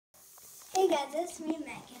guys, it's me,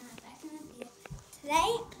 Megan. I'm back in the video.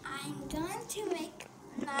 Today, I'm going to make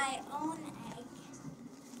my own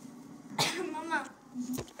egg. Mama,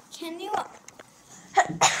 can you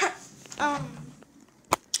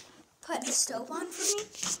put the stove on for me?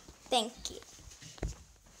 Thank you.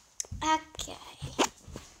 Okay.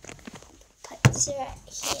 Put it right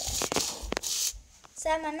here. So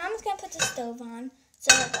my mom's going to put the stove on.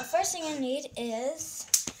 So the first thing I need is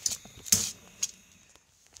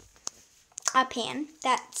a pan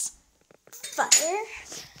that's fire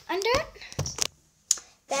under it.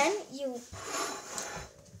 Then you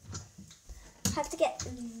have to get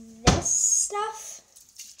this stuff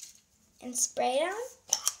and spray it on.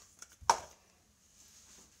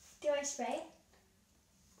 Do I spray it?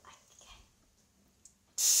 Okay.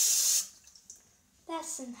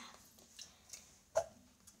 That's enough.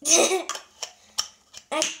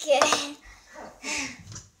 Okay.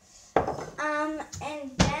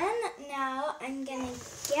 And then now I'm gonna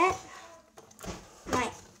get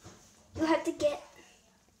you have to get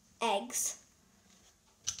eggs.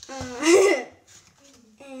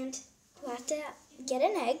 And you have to get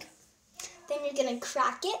an egg. Then you're gonna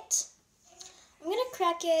crack it. I'm gonna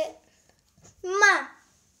crack it. Ma,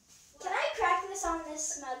 can I crack this on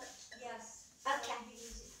this mug? Yes. Okay.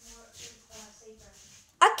 Safer.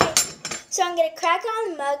 Okay. So I'm gonna crack it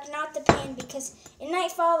on the mug, not the pan, because it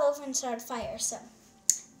might fall over and start a fire. So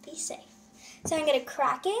be safe. So I'm gonna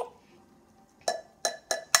crack it.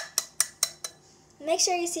 Make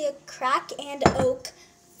sure you see a crack and oak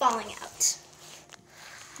falling out.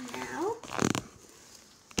 Now,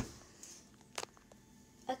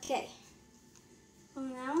 okay. Well,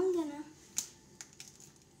 now I'm gonna.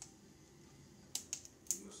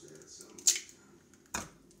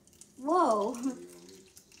 Whoa.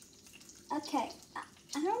 Okay.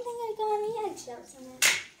 I don't think I got any eggshells in it.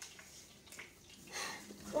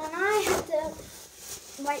 Then I have to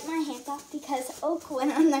wipe my hands off because oak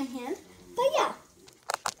went on my hand. But yeah.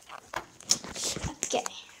 Okay.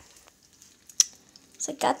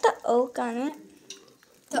 So I got the oak on it.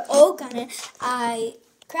 I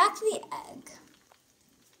cracked the egg.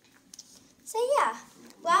 So yeah,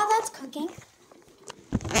 while that's cooking,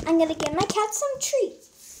 I'm gonna give my cat some treats.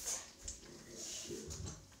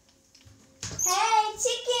 Hey,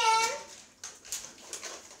 chicken!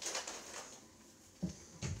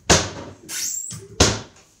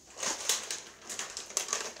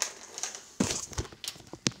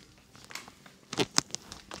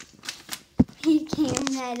 He came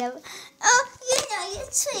right up. Oh, you know your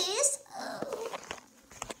trees. Oh.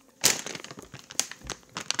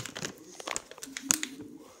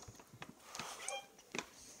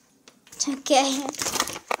 Okay.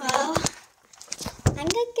 Well, I'm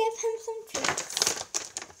gonna give him some treats.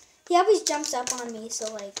 He always jumps up on me,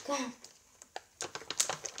 so like. Hey!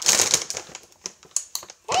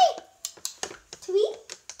 Tweet,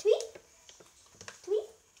 tweet, tweet.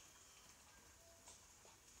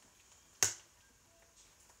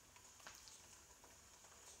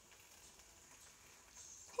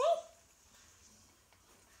 Hey!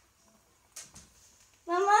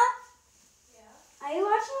 Mama? Yeah. Are you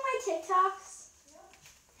watching my TikToks?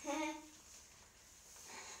 Yeah.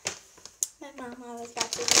 My mom always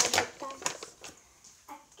watches my TikToks.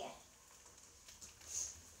 Okay.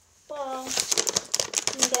 Well,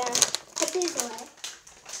 I'm gonna put these away.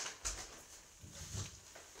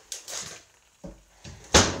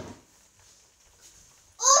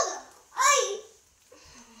 Oh,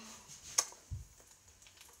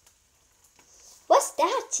 what's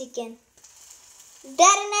that, chicken? Is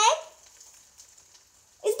that an egg?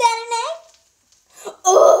 Is that an egg?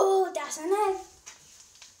 Oh, that's an egg.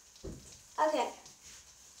 Okay.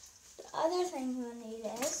 The other thing we'll need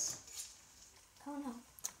is, oh no,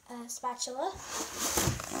 a spatula.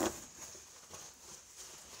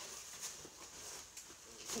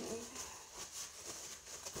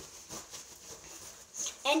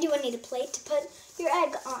 And you will need a plate to put your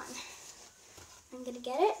egg on. I'm gonna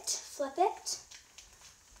get it, flip it.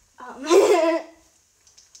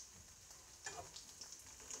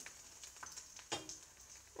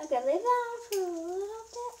 Okay, leave that on for a little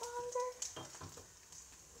bit longer.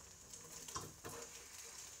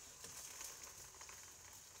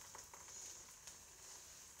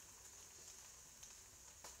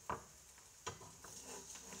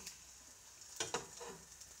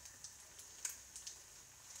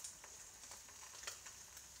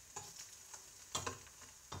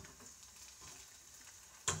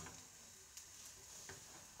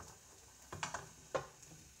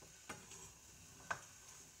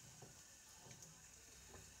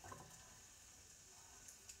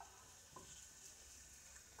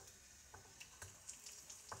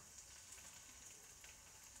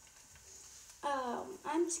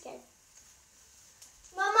 I'm scared.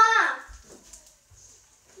 Mama!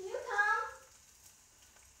 Can you come?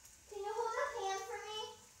 Can you hold up hand for me?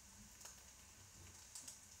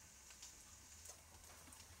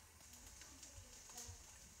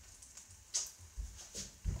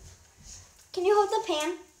 Can you hold the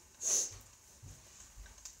pan?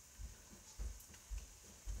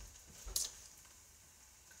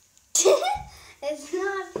 It's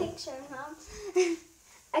not a picture, Mom.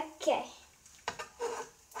 Okay.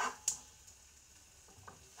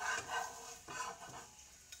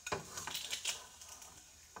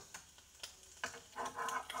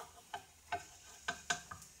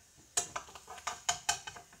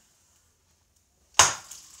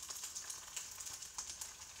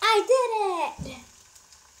 I did it!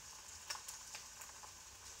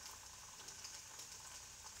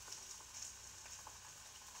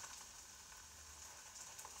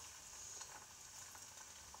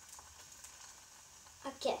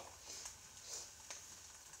 Okay.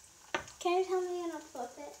 Can you tell me you're gonna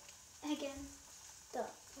flip it again? Do you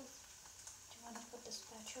want to put the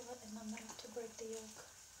spatula in the middle to break the yolk?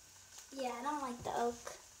 Yeah, I don't like the oak.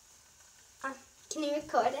 Can you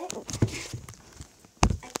record it?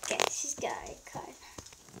 Okay, she's got to record.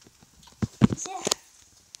 Yeah.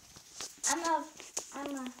 I'm a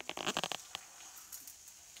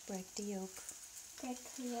Break the yolk. break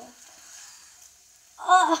the yolk.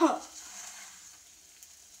 Oh!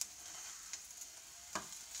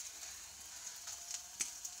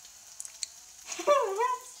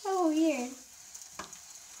 That's so weird.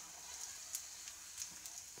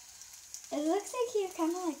 It looks like you're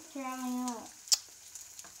kind of like throwing up.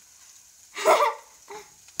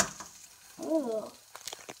 Ooh.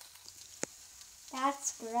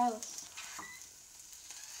 That's gross.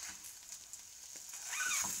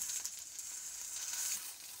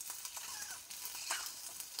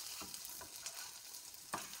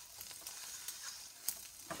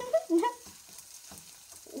 Flip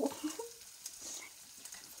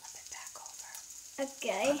it back over.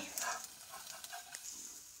 Okay.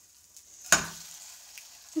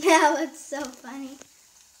 That looks so funny.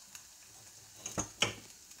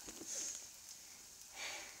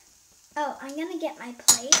 Oh, I'm gonna get my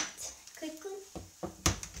plate quickly.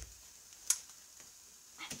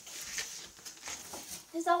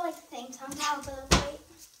 There's all like things on top of the plate.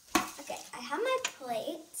 Okay, I have my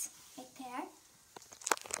plate right there.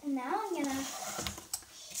 And now I'm gonna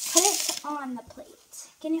put it on the plate.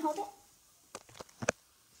 Can you hold it?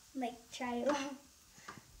 Like, try to.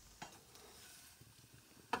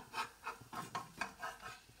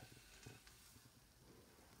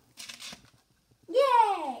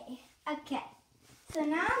 Yay! Okay, so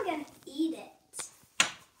now I'm gonna eat it.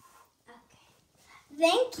 Okay.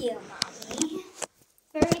 Thank you, Mommy,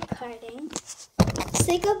 for recording.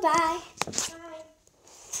 Say goodbye.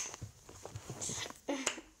 Bye.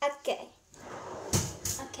 Okay.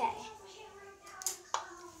 Okay.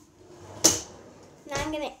 Now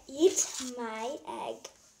I'm gonna eat my egg.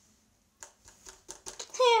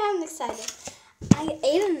 Hey, I'm excited. I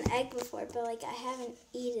ate an egg before, but like I haven't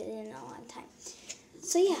eaten it in a long time.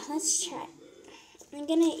 So yeah, let's try. I'm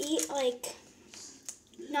gonna eat like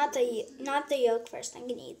not the yolk first. I'm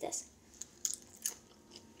gonna eat this.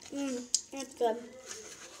 That's good.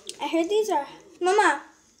 I heard these are Mama.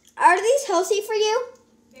 Are these healthy for you?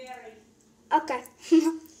 Very. Okay.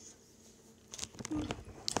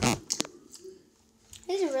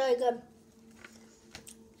 These are really good.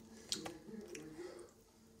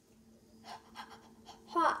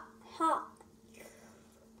 Hot, hot.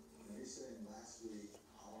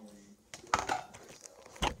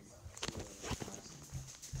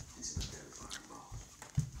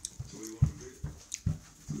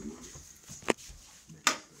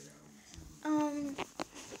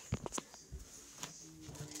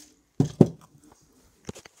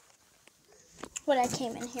 What I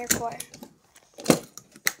came in here for.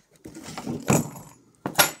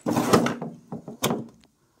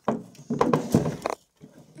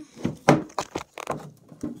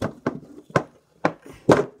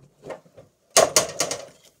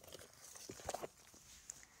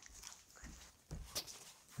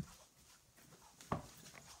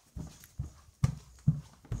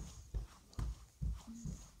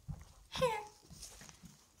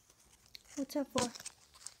 What's that for?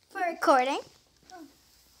 For recording.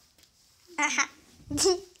 Aha.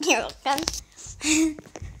 You're welcome.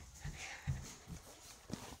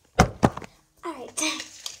 Alright.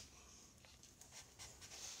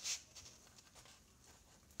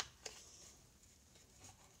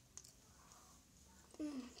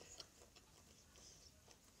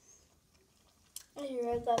 This is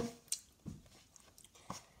really good.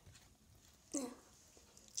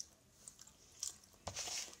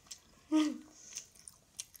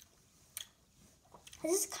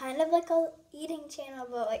 kind of like a eating channel,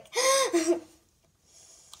 but like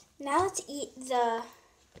now let's eat the.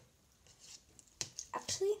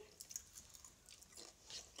 Actually,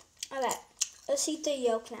 okay, let's eat the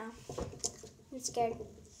yolk now. I'm scared.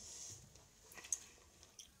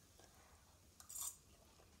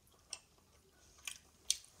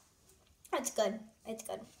 It's good. It's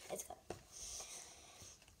good. It's good.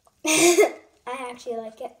 I actually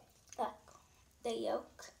like it. Like the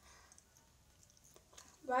yolk.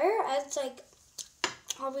 Why are eggs like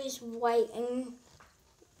always white and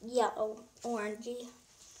yellow, orangey?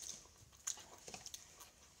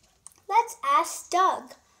 Let's ask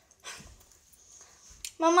Doug.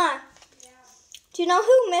 Mama, yeah. Do you know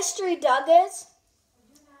who Mystery Doug is?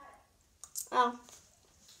 I do not. Oh.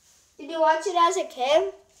 Did you watch it as a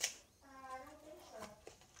kid? I don't think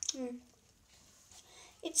so.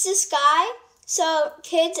 It's this guy. So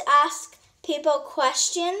kids ask people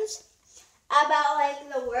questions about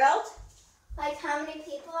like the world, like how many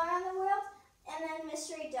people are in the world, and then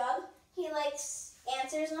Mystery Doug, he like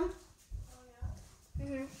answers them. Oh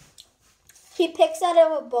yeah. He picks out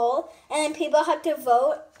of a bowl, and then people have to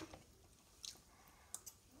vote.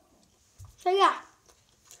 So yeah.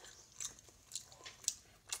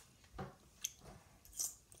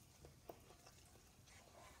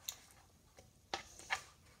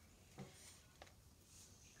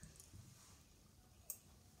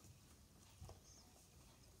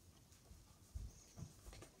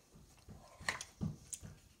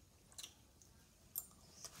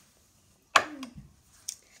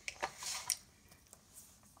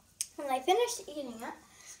 I finished eating it.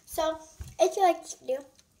 So if you like this video,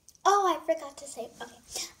 oh, I forgot to say,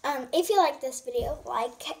 okay. If you like this video,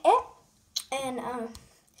 like it, and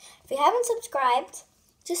if you haven't subscribed,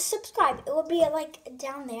 just subscribe. It will be like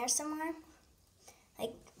down there somewhere,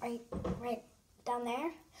 like right down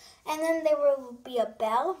there, and then there will be a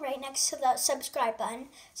bell right next to the subscribe button,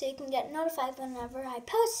 so you can get notified whenever I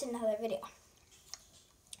post another video.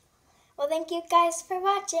 Well, thank you guys for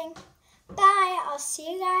watching. Bye. I'll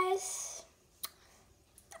see you guys.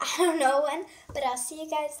 I don't know when, but I'll see you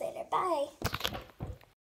guys later. Bye.